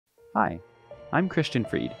Hi, I'm Christian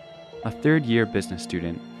Fried, a third-year business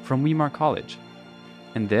student from Weimar College,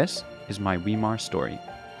 and this is my Weimar story.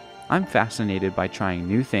 I'm fascinated by trying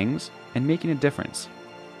new things and making a difference.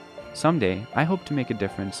 Someday, I hope to make a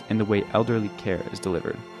difference in the way elderly care is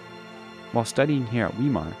delivered. While studying here at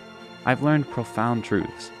Weimar, I've learned profound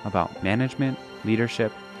truths about management,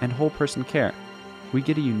 leadership, and whole person care. We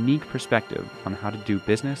get a unique perspective on how to do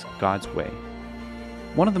business God's way.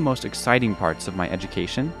 One of the most exciting parts of my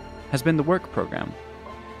education has been the work program.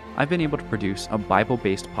 I've been able to produce a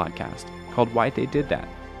Bible-based podcast called Why They Did That,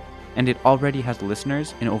 and it already has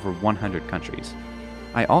listeners in over 100 countries.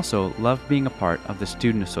 I also love being a part of the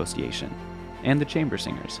Student Association and the Chamber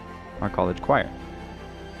Singers, our college choir.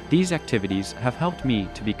 These activities have helped me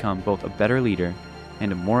to become both a better leader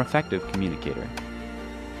and a more effective communicator.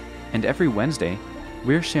 And every Wednesday,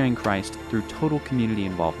 we're sharing Christ through Total Community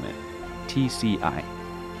Involvement, TCI.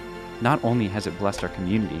 Not only has it blessed our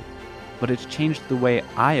community, but it's changed the way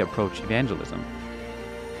I approach evangelism.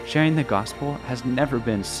 Sharing the gospel has never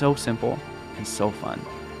been so simple and so fun.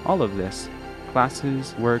 All of this,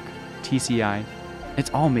 classes, work, TCI,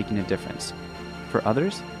 it's all making a difference. For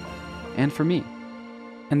others, and for me.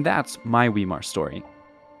 And that's my Weimar story.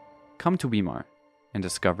 Come to Weimar and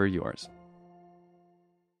discover yours.